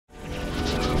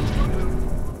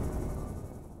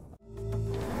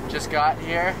Just got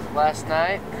here last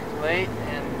night, late,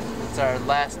 and it's our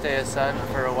last day of sun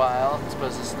for a while. It's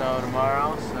supposed to snow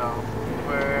tomorrow, so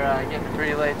we're getting a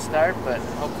pretty late start, but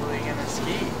hopefully gonna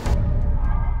ski.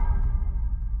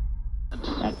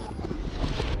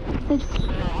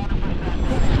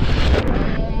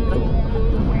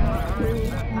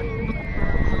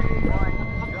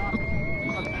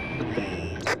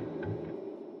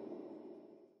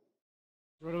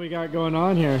 What do we got going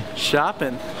on here?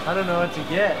 Shopping. I don't know what to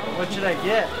get. What should I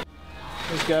get?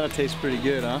 It's gotta taste pretty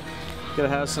good, huh? Gotta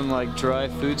have some like dry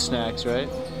food snacks, right?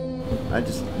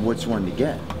 Which one to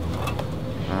get?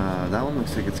 That one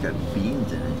looks like it's got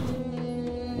beans in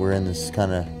it. We're in this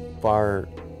kind of far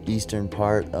eastern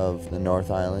part of the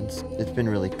North Islands. It's been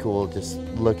really cool just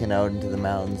looking out into the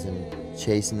mountains and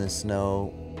chasing the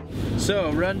snow.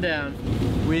 So, rundown.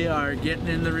 We are getting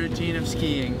in the routine of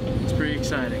skiing. It's pretty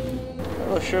exciting.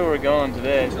 I'm not sure where we're going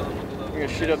today. We're gonna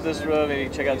shoot up this road, maybe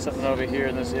check out something over here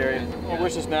in this area. I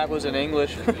wish this map was in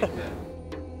English.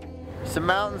 Some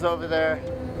mountains over there.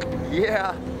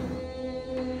 Yeah.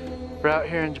 We're out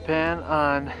here in Japan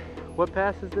on, what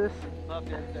pass is this?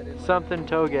 Something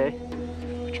Toge,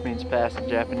 which means pass in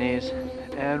Japanese.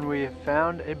 And we have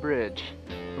found a bridge.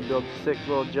 We'll build a sick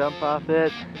little jump off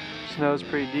it. Snow's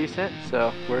pretty decent,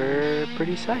 so we're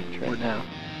pretty psyched right now.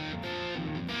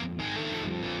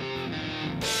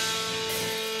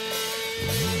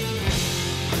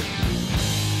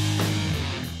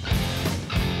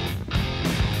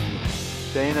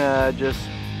 Dana just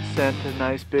sent a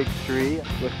nice big 3.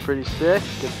 Looked pretty sick.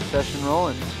 Get the session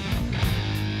rolling.